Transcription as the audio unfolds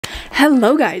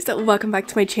Hello guys, welcome back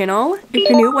to my channel. If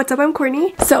you're new, what's up? I'm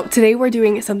Courtney. So today we're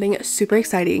doing something super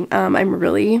exciting. I'm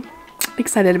really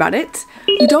excited about it.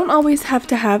 You don't always have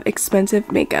to have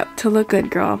expensive makeup to look good,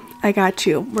 girl. I got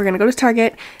you. We're gonna go to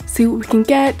Target, see what we can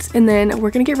get, and then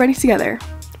we're gonna get ready together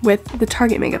with the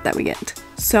Target makeup that we get.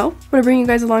 So I'm gonna bring you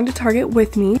guys along to Target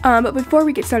with me. But before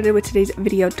we get started with today's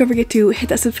video, don't forget to hit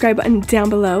that subscribe button down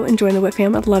below and join the Witt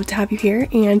fam. I'd love to have you here,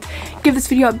 and give this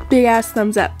video a big ass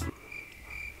thumbs up.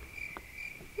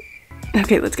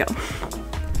 Okay, let's go.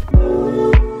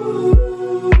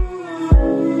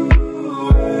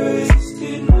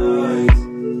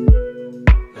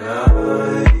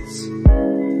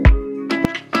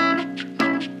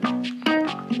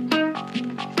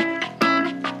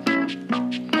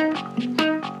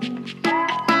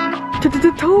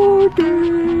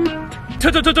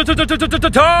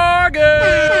 Target!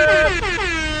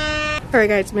 Alright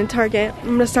guys, I'm in Target.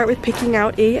 I'm gonna start with picking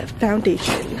out a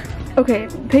foundation. Okay,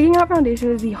 picking out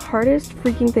foundation is the hardest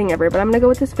freaking thing ever, but I'm gonna go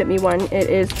with this Fit Me one. It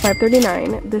is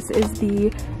 $5.39. This is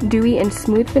the dewy and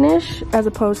smooth finish as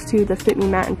opposed to the Fit Me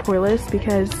matte and poreless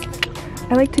because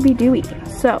I like to be dewy.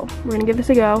 So we're gonna give this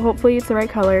a go. Hopefully it's the right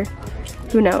color.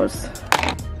 Who knows?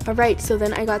 Alright, so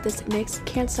then I got this NYX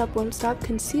Can't Stop Won't Stop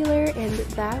concealer, and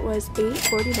that was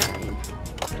 $8.49.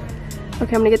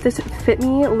 Okay, I'm gonna get this Fit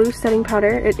Me loose setting powder.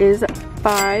 It is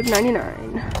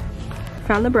 $5.99.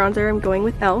 Found the bronzer. I'm going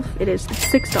with e.l.f. It is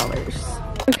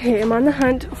 $6. Okay, I'm on the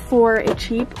hunt for a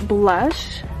cheap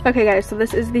blush. Okay guys, so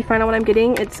this is the final one I'm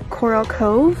getting. It's Coral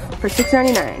Cove for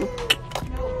 $6.99.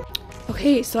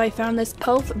 Okay, so I found this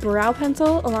e.l.f. brow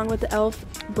pencil along with the e.l.f.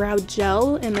 brow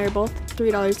gel, and they're both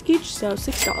 $3 each, so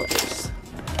 $6.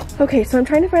 Okay, so I'm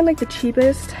trying to find like the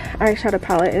cheapest eyeshadow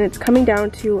palette, and it's coming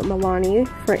down to Milani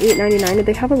for $8.99, and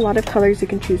they have a lot of colors you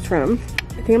can choose from.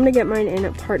 I think I'm gonna get mine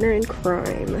in Partner in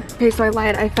Crime. Okay, so I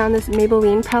lied. I found this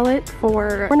Maybelline palette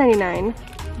for $4.99,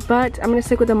 but I'm gonna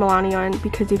stick with the Milani one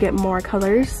because you get more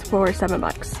colors for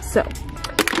 $7. So,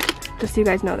 just so you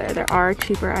guys know, there are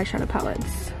cheaper eyeshadow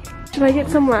palettes. Should I get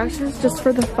some lashes just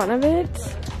for the fun of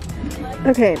it?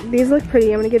 Okay, these look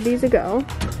pretty. I'm gonna give these a go.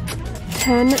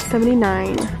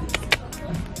 $10.79.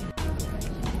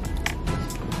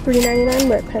 $3.99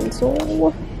 lip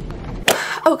pencil.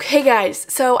 Okay guys,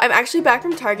 so I'm actually back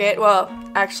from Target. Well,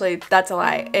 actually, that's a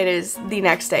lie. It is the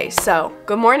next day, so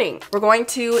good morning. We're going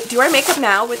to do our makeup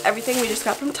now with everything we just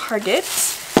got from Target.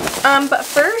 But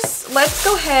first, let's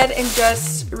go ahead and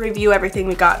just review everything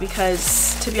we got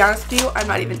because, to be honest with you, I'm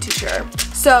not even too sure.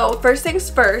 So, first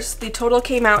things first, the total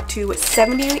came out to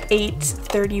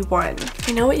 $78.31.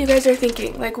 I know what you guys are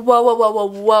thinking, like,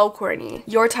 whoa, Courtney.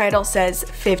 Your title says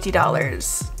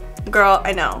 $50. Girl,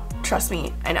 I know. Trust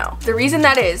me, I know. The reason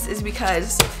that is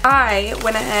because I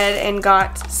went ahead and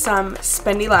got some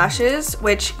spendy lashes,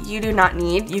 which you do not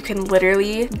need. You can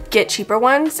literally get cheaper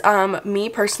ones. Me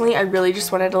personally, I really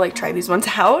just wanted to like try these ones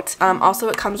out. Also,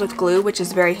 it comes with glue, which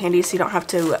is very handy, so you don't have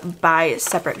to buy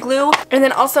separate glue. And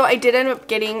then also, I did end up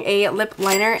getting a lip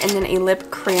liner and then a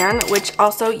lip crayon, which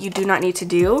also you do not need to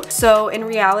do. So in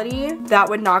reality, that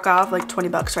would knock off like 20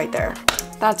 bucks right there.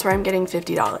 That's where I'm getting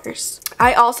 $50.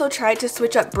 I also tried to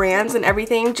switch up brands and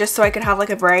everything just so I could have like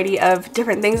a variety of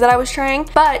different things that I was trying.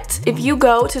 But if you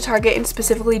go to Target and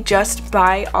specifically just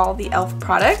buy all the e.l.f.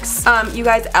 products, you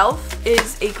guys, e.l.f.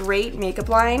 is a great makeup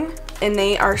line, and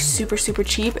they are super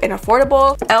cheap and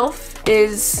affordable. e.l.f.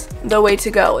 is the way to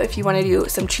go if you want to do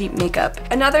some cheap makeup.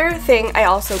 Another thing I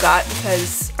also got,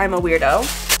 because I'm a weirdo,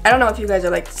 I don't know if you guys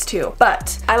are like this too,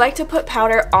 but I like to put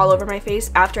powder all over my face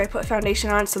after I put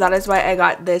foundation on, so that is why I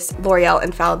got this L'Oreal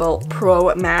Infallible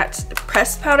Pro Matte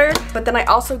Pressed Powder. But then I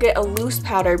also get a loose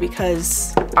powder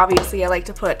because obviously I like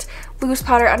to put loose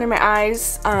powder under my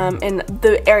eyes in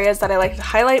the areas that I like to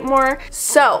highlight more.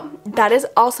 So that is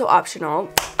also optional.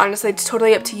 Honestly, it's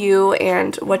totally up to you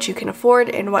and what you can afford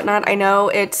and whatnot. I know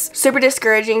it's super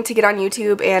discouraging to get on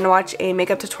YouTube and watch a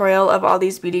makeup tutorial of all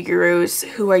these beauty gurus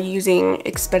who are using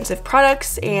expensive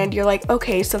products, and you're like,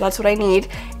 okay, so that's what I need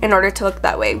in order to look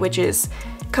that way, which is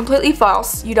completely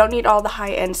false. You don't need all the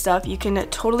high-end stuff. You can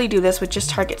totally do this with just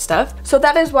Target stuff. So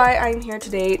that is why I'm here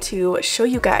today to show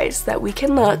you guys that we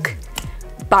can look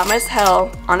bomb as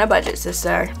hell on a budget,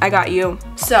 sister. I got you.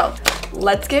 So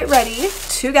let's get ready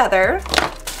together.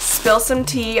 spill some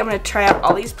tea. I'm gonna try out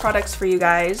all these products for you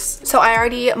guys. So I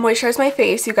already moisturized my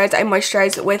face. You guys, I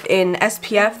moisturized with an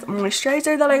SPF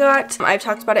moisturizer that I got. I've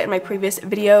talked about it in my previous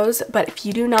videos, but if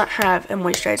you do not have a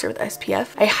moisturizer with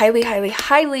SPF, I highly, highly,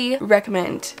 highly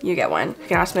recommend you get one. You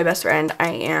can ask my best friend. I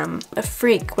am a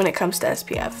freak when it comes to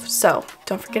SPF. So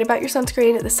don't forget about your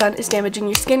sunscreen. The sun is damaging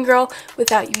your skin, girl,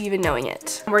 without you even knowing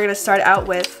it. We're gonna start out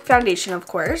with foundation, of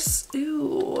course.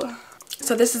 Ooh.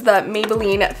 So this is the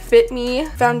Maybelline Fit Me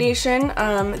foundation.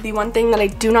 The one thing that I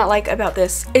do not like about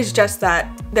this is just that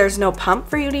there's no pump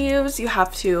for you to use. You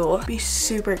have to be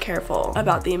super careful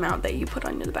about the amount that you put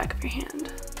on the back of your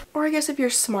hand. Or I guess if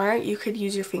you're smart, you could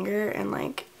use your finger and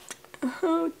like,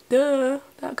 oh, duh,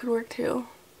 that could work too.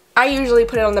 I usually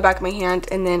put it on the back of my hand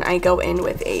and then I go in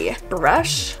with a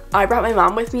brush. I brought my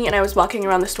mom with me and I was walking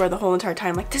around the store the whole entire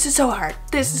time like, this is so hard.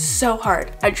 This is so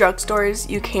hard. At drugstores,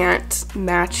 you can't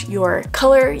match your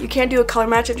color. You can't do a color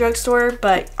match at drugstore,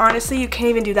 but honestly, you can't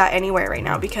even do that anywhere right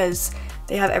now because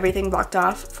they have everything blocked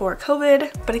off for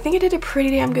COVID, but I think I did a pretty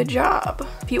damn good job.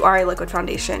 If you are a liquid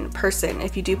foundation person,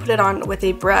 if you do put it on with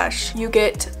a brush, you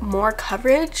get more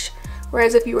coverage.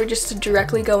 Whereas if you were just to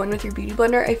directly go in with your beauty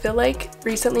blender, I feel like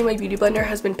recently my beauty blender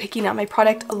has been picking up my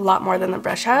product a lot more than the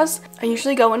brush has. I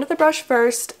usually go in with the brush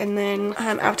first and then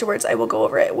afterwards I will go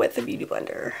over it with the beauty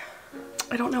blender.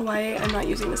 I don't know why I'm not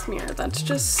using this mirror. That's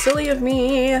just silly of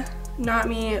me. Not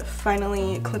me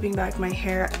finally clipping back my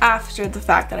hair after the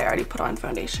fact that I already put on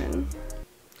foundation.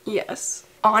 Yes.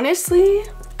 Honestly,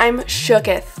 I'm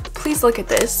shooketh. Please look at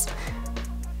this.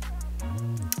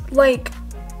 Like,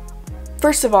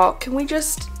 first of all, can we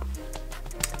just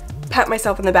pat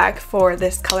myself in the back for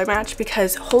this color match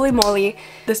because holy moly,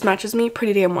 this matches me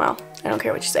pretty damn well. I don't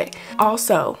care what you say.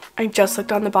 Also, I just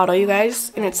looked on the bottle, you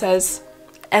guys, and it says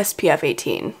SPF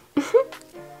 18.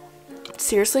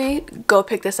 Seriously, go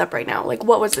pick this up right now. Like,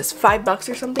 what was this, $5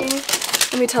 or something?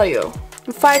 Let me tell you,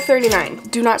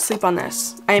 $5.39. Do not sleep on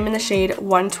this. I am in the shade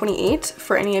 128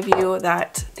 for any of you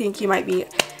that think you might be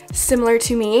similar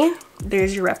to me.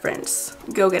 There's your reference.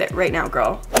 Go get it right now,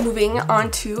 girl. Moving on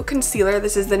to concealer.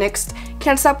 This is the NYX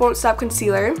Can't Stop Won't Stop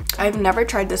concealer. I've never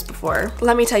tried this before.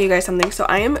 Let me tell you guys something. So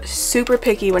I am super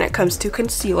picky when it comes to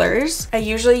concealers. I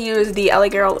usually use the LA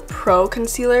Girl Pro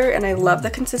concealer and I love the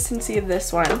consistency of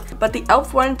this one. But the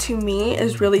e.l.f. one to me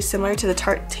is really similar to the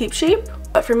Tarte Tape Shape.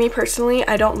 But for me personally,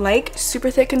 I don't like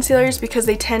super thick concealers because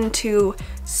they tend to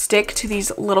stick to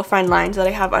these little fine lines that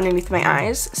I have underneath my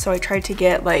eyes. So I tried to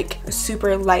get like a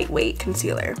super lightweight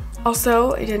concealer.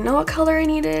 Also, I didn't know what color I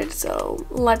needed, so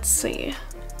let's see.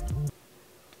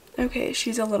 Okay,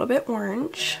 she's a little bit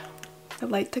orange. I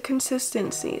like the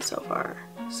consistency so far,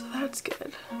 so that's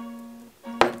good.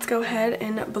 Let's go ahead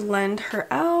and blend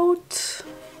her out.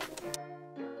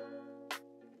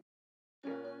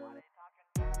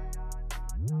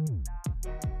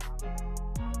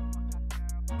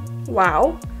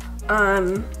 Wow.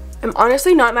 I'm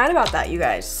honestly not mad about that, you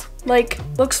guys. Like,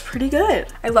 looks pretty good.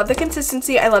 I love the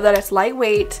consistency. I love that it's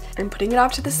lightweight. I'm putting it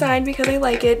off to the side because I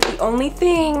like it. The only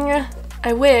thing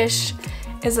I wish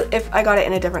is if I got it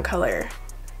in a different color.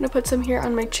 I'm gonna put some here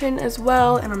on my chin as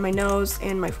well and on my nose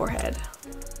and my forehead.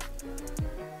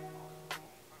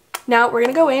 Now we're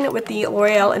gonna go in with the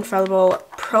L'Oreal Infallible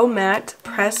Pro Matte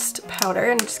Pressed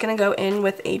Powder. I'm just gonna go in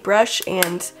with a brush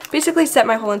and basically set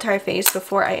my whole entire face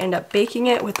before I end up baking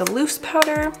it with the loose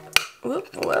powder.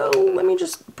 Whoa, let me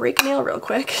just break a nail real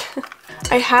quick.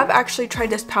 I have actually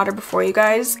tried this powder before, you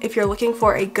guys. If you're looking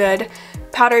for a good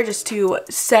powder just to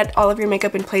set all of your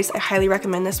makeup in place, I highly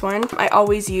recommend this one. I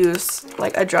always use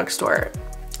like a drugstore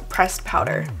pressed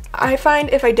powder. I find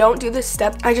if I don't do this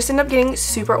step, I just end up getting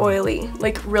super oily,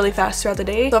 like really fast throughout the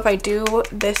day. So if I do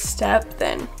this step,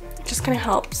 then it just kind of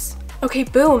helps. Okay,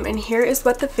 boom, and here is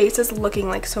what the face is looking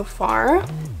like so far.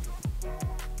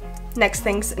 Next,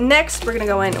 we're gonna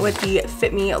go in with the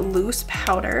Fit Me Loose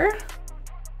Powder.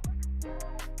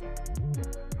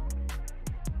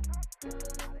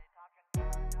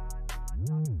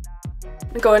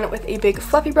 Go in with a big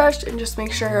fluffy brush and just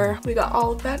make sure we got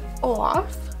all of that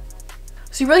off.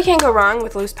 So you really can't go wrong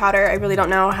with loose powder. I really don't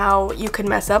know how you could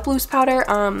mess up loose powder.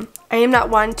 I am not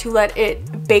one to let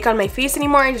it bake on my face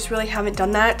anymore. I just really haven't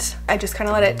done that. I just kind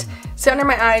of let it sit under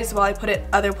my eyes while I put it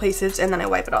other places and then I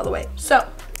wipe it all the way. So,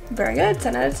 very good,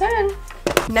 10 out of 10.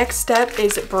 Next step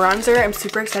is bronzer. I'm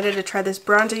super excited to try this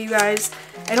bronzer, you guys.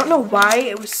 I don't know why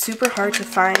it was super hard to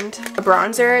find a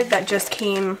bronzer that just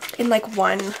came in like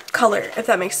one color, if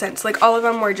that makes sense. Like all of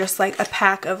them were just like a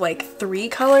pack of like 3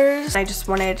 colors. I just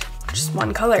wanted just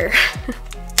one color.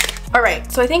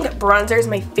 Alright, so I think bronzer is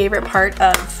my favorite part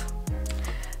of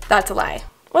That's a Lie.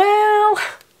 Well,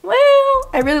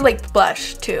 I really like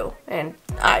blush too, and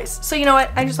eyes. So you know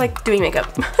what? I just like doing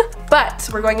makeup. But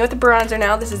we're going in with the bronzer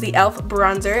now. This is the e.l.f.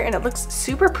 bronzer and it looks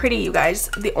super pretty, you guys.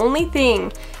 The only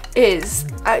thing is,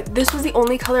 this was the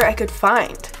only color I could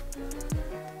find.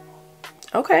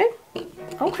 Okay.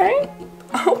 Okay.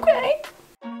 Okay.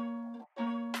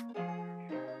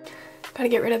 Gotta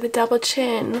get rid of the double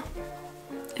chin.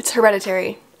 It's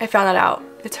hereditary. I found that out.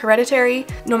 It's hereditary.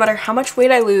 No matter how much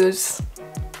weight I lose,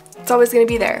 it's always gonna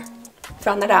be there.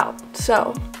 Found that out.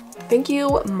 So, thank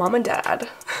you, mom and dad.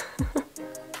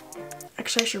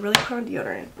 Actually, I should really put on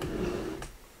deodorant.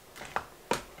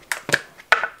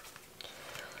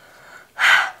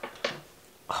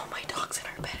 Oh, my dog's in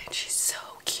her bed and she's so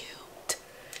cute.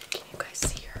 Can you guys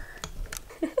see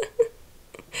her?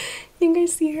 You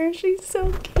guys see her? She's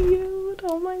so cute.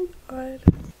 Oh my god.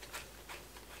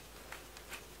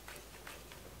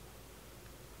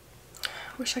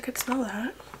 Wish I could smell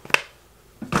that.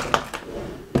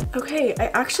 Okay, I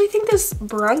actually think this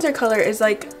bronzer color is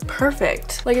like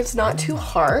perfect. Like it's not too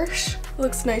harsh. It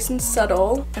looks nice and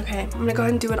subtle. Okay, I'm gonna go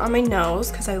ahead and do it on my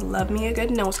nose because I love me a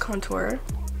good nose contour.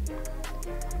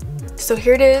 So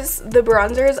here it is. The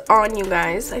bronzer is on, you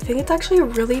guys. I think it's actually a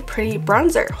really pretty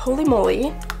bronzer. Holy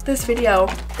moly. This video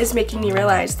is making me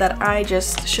realize that I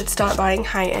just should stop buying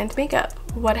high-end makeup.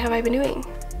 What have I been doing?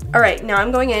 Alright, now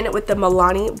I'm going in with the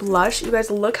Milani blush. You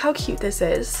guys, look how cute this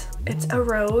is. It's a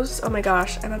rose. Oh my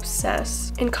gosh, I'm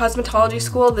obsessed. In cosmetology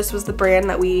school, this was the brand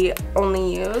that we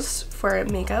only used for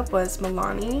makeup, was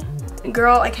Milani.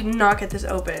 Girl, I cannot get this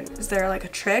open. Is there like a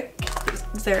trick?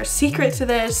 Is there a secret to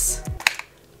this?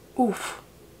 Oof.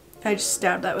 I just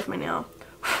stabbed that with my nail.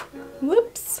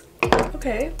 Whoops.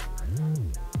 Okay.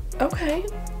 Okay.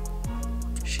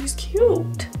 She's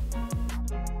cute.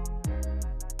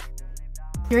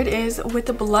 Here it is with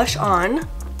the blush on.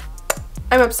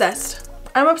 I'm obsessed.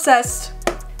 I'm obsessed.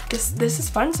 This is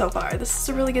fun so far. This is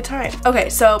a really good time. Okay,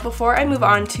 so before I move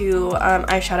on to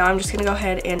eyeshadow, I'm just gonna go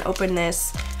ahead and open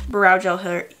this brow gel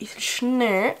here.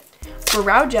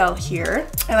 Brow gel here.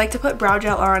 I like to put brow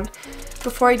gel on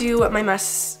before I do my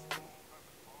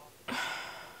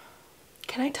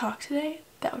Can I talk today?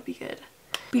 That would be good.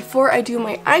 Before I do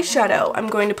my eyeshadow, I'm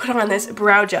going to put on this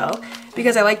brow gel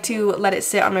because I like to let it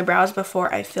sit on my brows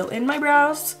before I fill in my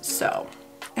brows. So,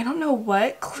 I don't know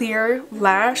what clear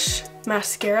lash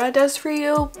mascara does for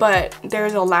you, but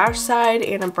there's a lash side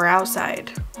and a brow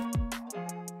side.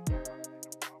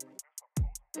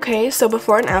 Okay, so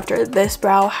before and after, this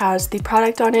brow has the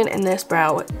product on it and this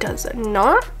brow does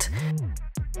not.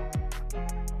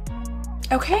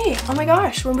 Okay, oh my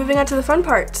gosh, we're moving on to the fun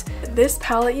part. This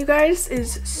palette, you guys,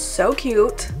 is so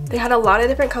cute. They had a lot of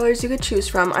different colors you could choose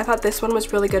from. I thought this one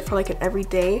was really good for like an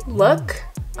everyday look.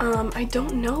 I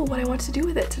don't know what I want to do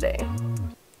with it today.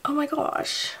 Oh my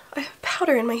gosh, I have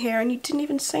powder in my hair and you didn't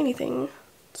even say anything.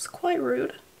 It's quite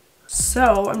rude.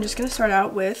 So I'm just gonna start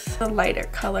out with the lighter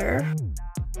color.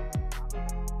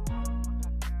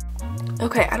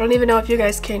 Okay, I don't even know if you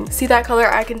guys can see that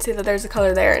color. I can see that there's a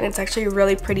color there and it's actually a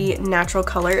really pretty natural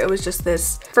color. It was just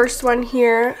this first one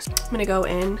here. I'm gonna go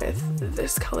in with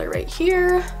this color right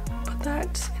here. Put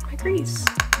that in my crease.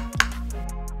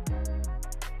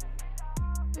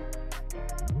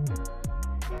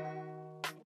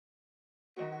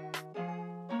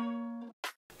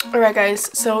 Alright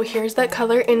guys, so here's that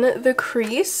color in the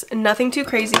crease. Nothing too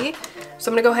crazy. So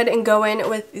I'm gonna go ahead and go in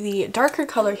with the darker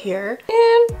color here.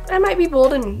 And I might be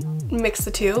bold and mix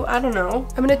the two. I don't know.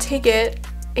 I'm gonna take it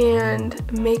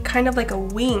and make kind of like a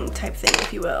wing type thing,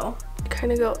 if you will.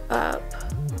 Kind of go up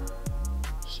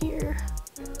here.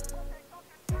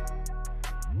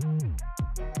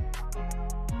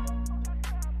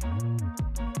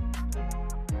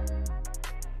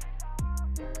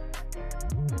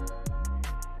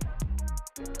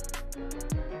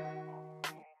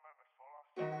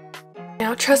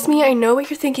 Now trust me, I know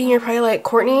what you're thinking. You're probably like,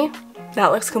 Courtney,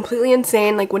 that looks completely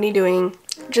insane. Like, what are you doing?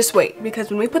 Just wait, because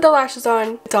when we put the lashes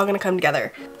on, it's all gonna come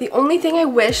together. The only thing I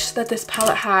wish that this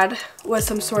palette had was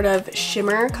some sort of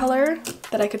shimmer color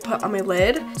that I could put on my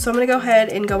lid. So I'm gonna go ahead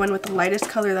and go in with the lightest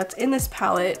color that's in this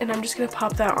palette, and I'm just gonna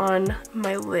pop that on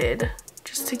my lid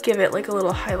just to give it like a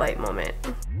little highlight moment.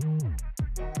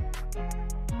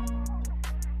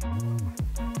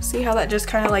 See how that just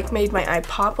kind of like made my eye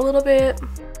pop a little bit?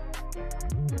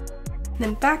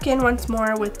 Then back in once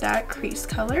more with that crease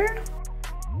color.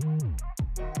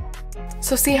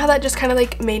 So see how that just kind of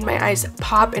like made my eyes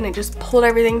pop and it just pulled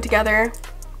everything together?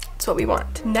 That's what we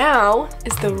want. Now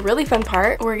is the really fun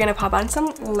part. We're gonna pop on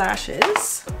some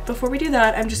lashes. Before we do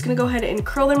that, I'm just gonna go ahead and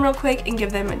curl them real quick and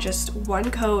give them just one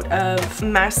coat of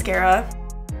mascara.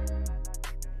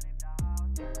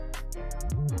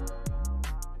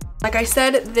 Like I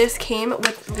said, this came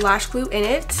with lash glue in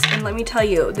it, and let me tell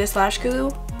you, this lash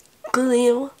glue,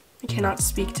 I cannot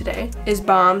speak today, is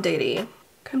bomb daddy.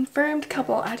 Confirmed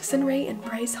couple, Addison Rae and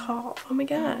Bryce Hall. Oh my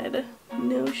god,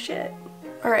 no shit.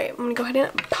 All right, I'm gonna go ahead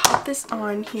and pop this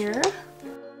on here.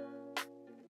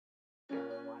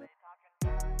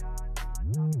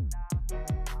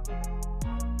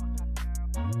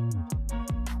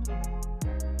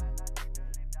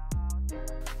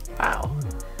 Wow.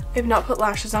 I have not put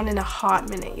lashes on in a hot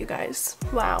minute, you guys.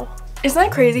 Wow. Isn't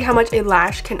that crazy how much a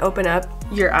lash can open up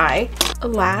your eye? A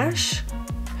lash,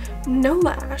 no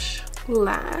lash,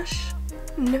 lash,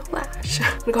 no lash.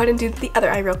 I'm gonna go ahead and do the other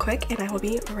eye real quick and I will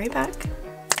be right back.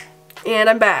 And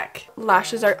I'm back.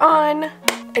 Lashes are on.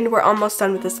 And we're almost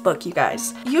done with this look, you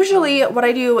guys. Usually what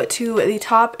I do to the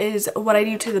top is what I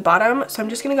do to the bottom. So I'm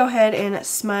just gonna go ahead and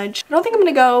smudge. I don't think I'm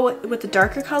gonna go with the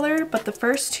darker color, but the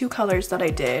first two colors that I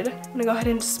did, I'm gonna go ahead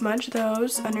and smudge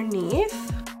those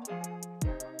underneath.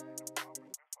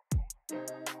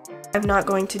 I'm not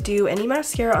going to do any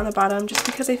mascara on the bottom just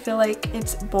because I feel like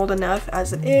it's bold enough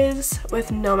as it is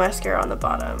with no mascara on the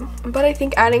bottom. But I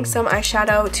think adding some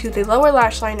eyeshadow to the lower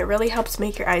lash line really helps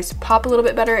make your eyes pop a little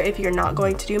bit better if you're not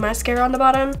going to do mascara on the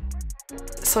bottom.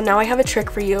 So now I have a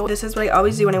trick for you. This is what I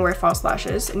always do when I wear false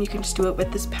lashes, and you can just do it with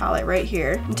this palette right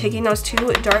here. I'm taking those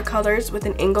two dark colors with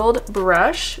an angled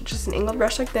brush, just an angled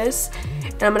brush like this,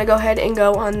 and I'm gonna go ahead and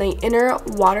go on the inner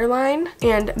waterline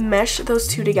and mesh those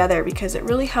two together because it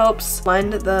really helps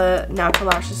blend the natural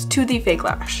lashes to the fake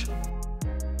lash.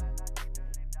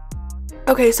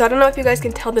 Okay, so I don't know if you guys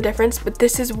can tell the difference, but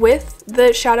this is with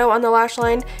the shadow on the lash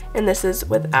line and this is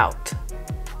without.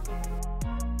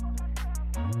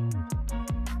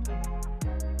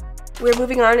 We're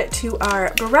moving on to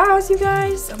our brows, you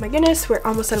guys. Oh my goodness, we're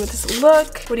almost done with this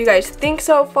look. What do you guys think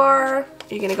so far? Are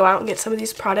you gonna go out and get some of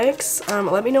these products?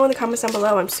 Let me know in the comments down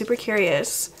below. I'm super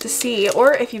curious to see,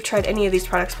 or if you've tried any of these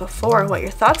products before, what your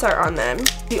thoughts are on them.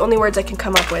 The only words I can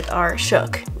come up with are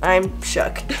shook. I'm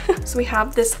shook. So we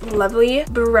have this lovely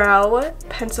brow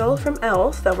pencil from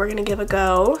e.l.f. that we're gonna give a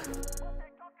go.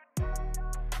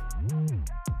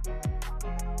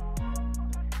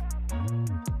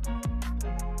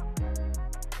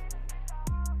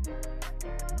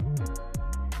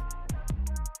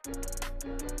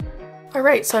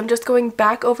 Alright, so I'm just going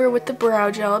back over with the brow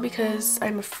gel because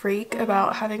I'm a freak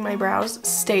about having my brows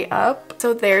stay up.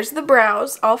 So there's the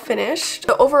brows all finished.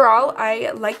 So overall,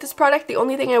 I like this product. The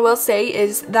only thing I will say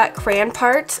is that crayon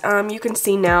part. You can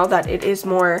see now that it is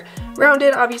more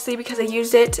rounded, obviously, because I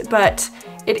used it, but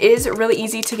it is really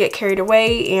easy to get carried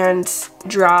away and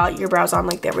draw your brows on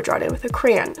like they were drawn in with a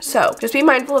crayon. So just be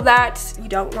mindful of that. You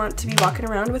don't want to be walking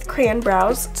around with crayon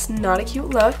brows. It's not a cute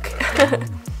look.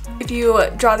 If you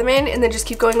draw them in and then just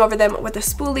keep going over them with a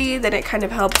spoolie, then it kind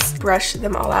of helps brush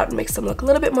them all out and makes them look a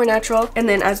little bit more natural. And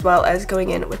then as well as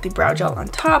going in with the brow gel on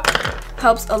top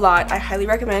helps a lot. I highly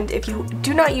recommend if you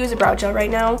do not use a brow gel right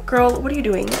now, girl, what are you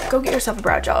doing? Go get yourself a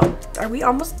brow gel. Are we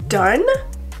almost done?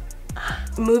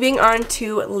 Moving on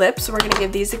to lips, we're gonna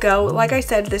give these a go. Like I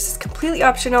said, this is completely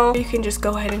optional. You can just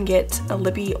go ahead and get a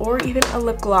lippy or even a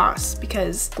lip gloss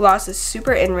because gloss is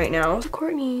super in right now.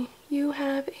 Courtney, you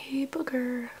have a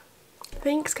booger.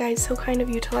 Thanks guys, so kind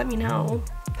of you to let me know.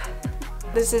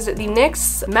 This is the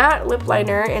NYX matte lip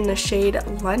liner in the shade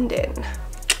London.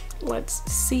 Let's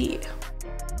see.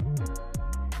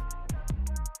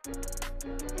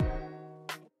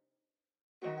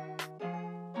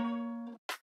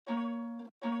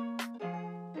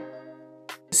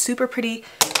 Super pretty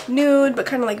nude, but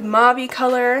kind of like mauve-y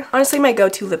color. Honestly, my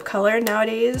go-to lip color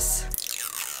nowadays.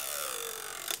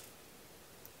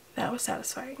 That was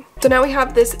satisfying. So now we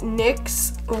have this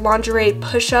NYX Lingerie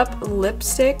Push-Up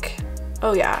Lipstick.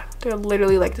 Oh yeah, they're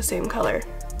literally like the same color.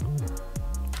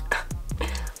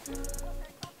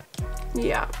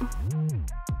 Yeah.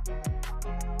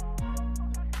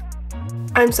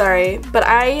 I'm sorry, but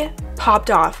I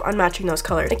popped off on matching those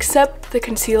colors. Except the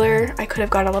concealer, I could have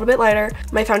gone a little bit lighter.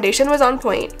 My foundation was on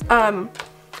point.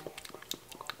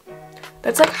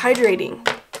 That's like hydrating.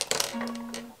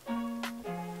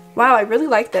 Wow, I really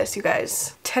like this, you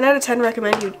guys. 10 out of 10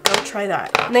 recommend you go try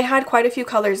that. And they had quite a few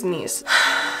colors in these.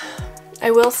 I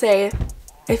will say,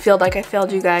 I feel like I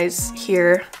failed you guys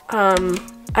here.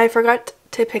 I forgot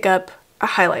to pick up a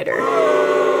highlighter.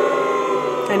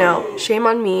 I know, shame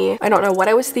on me. I don't know what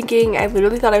I was thinking. I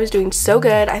literally thought I was doing so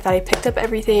good. I thought I picked up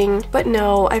everything, but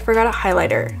no, I forgot a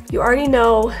highlighter. You already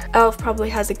know e.l.f. probably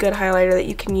has a good highlighter that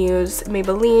you can use.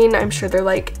 Maybelline, I'm sure they're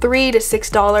like $3 to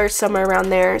 $6, somewhere around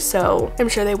there, so I'm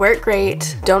sure they work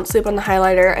great. Don't sleep on the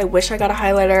highlighter. I wish I got a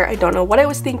highlighter. I don't know what I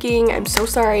was thinking. I'm so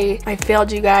sorry. I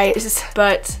failed you guys,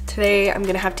 but Today I'm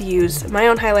gonna have to use my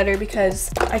own highlighter because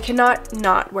I cannot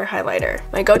not wear highlighter.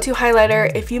 My go-to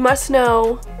highlighter, if you must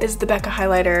know, is the Becca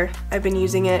highlighter. I've been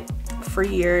using it for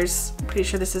years. I'm pretty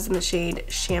sure this is in the shade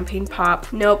Champagne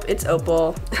Pop. Nope, it's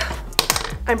Opal.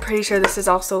 I'm pretty sure this is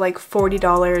also like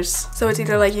 $40. So it's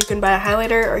either like you can buy a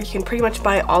highlighter or you can pretty much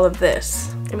buy all of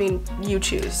this. I mean, you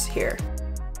choose here.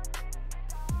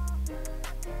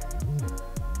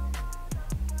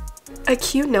 A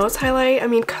cute nose highlight? I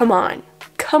mean, come on.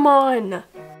 Come on!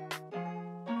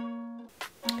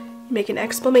 Make an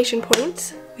exclamation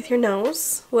point with your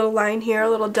nose. A little line here, a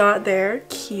little dot there.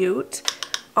 Cute.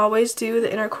 Always do the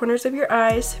inner corners of your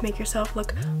eyes to make yourself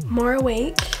look more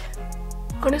awake.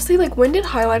 Honestly, like, when did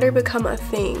highlighter become a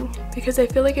thing? Because I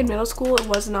feel like in middle school it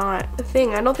was not a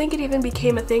thing. I don't think it even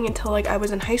became a thing until like I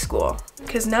was in high school.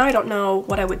 Because now I don't know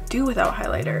what I would do without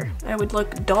highlighter. I would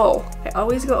look dull. I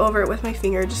always go over it with my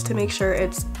finger just to make sure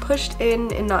it's pushed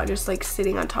in and not just like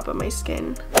sitting on top of my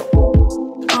skin.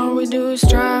 All we do is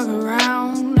drive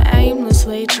around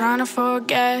aimlessly, trying to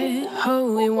forget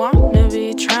who we wanna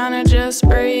be, trying to just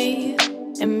breathe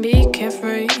and be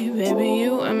carefree, baby,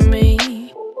 you and me.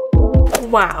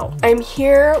 Wow, I'm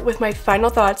here with my final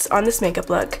thoughts on this makeup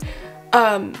look.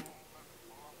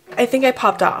 I think I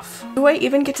popped off. Do I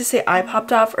even get to say I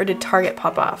popped off or did Target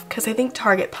pop off? Because I think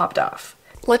Target popped off.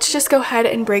 Let's just go ahead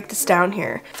and break this down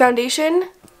here. Foundation,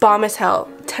 bomb as hell.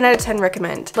 10 out of 10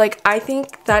 recommend. Like, I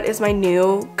think that is my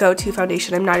new go-to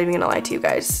foundation. I'm not even gonna lie to you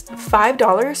guys.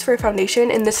 $5 for a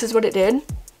foundation and this is what it did?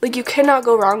 Like, you cannot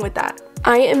go wrong with that.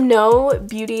 I am no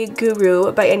beauty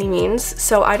guru by any means,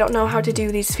 so I don't know how to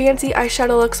do these fancy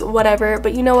eyeshadow looks, whatever,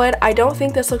 but you know what? I don't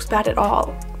think this looks bad at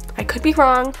all. I could be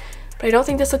wrong, but I don't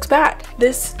think this looks bad.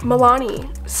 This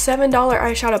Milani $7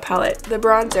 eyeshadow palette, the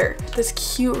bronzer, this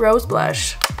cute rose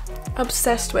blush,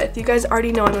 obsessed with. You guys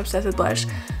already know I'm obsessed with blush.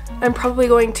 I'm probably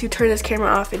going to turn this camera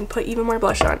off and put even more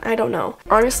blush on. I don't know.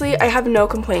 Honestly, I have no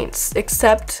complaints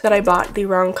except that I bought the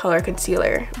wrong color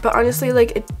concealer. But honestly,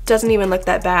 like, it doesn't even look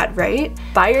that bad, right?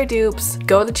 Buy your dupes,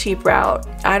 go the cheap route.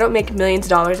 I don't make millions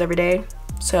of dollars every day,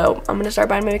 so I'm gonna start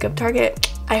buying my makeup at Target.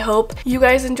 I hope you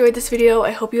guys enjoyed this video.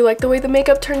 I hope you liked the way the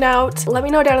makeup turned out. Let me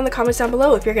know down in the comments down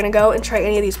below if you're gonna go and try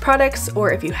any of these products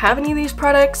or if you have any of these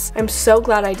products. I'm so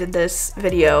glad I did this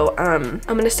video. I'm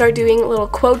gonna start doing little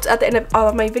quotes at the end of all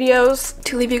of my videos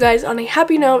to leave you guys on a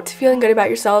happy note, feeling good about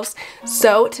yourselves.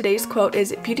 So today's quote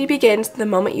is, "Beauty begins the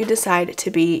moment you decide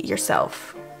to be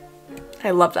yourself."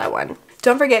 I love that one.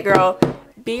 Don't forget, girl,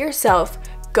 be yourself.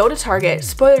 Go to Target,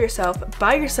 spoil yourself,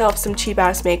 buy yourself some cheap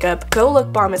ass makeup, go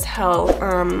look bomb as hell,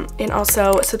 and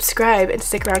also subscribe and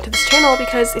stick around to this channel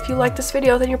because if you like this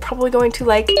video then you're probably going to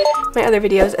like my other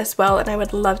videos as well and I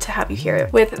would love to have you here.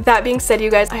 With that being said, you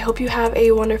guys, I hope you have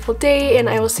a wonderful day and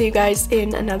I will see you guys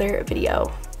in another video.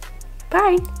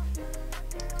 Bye!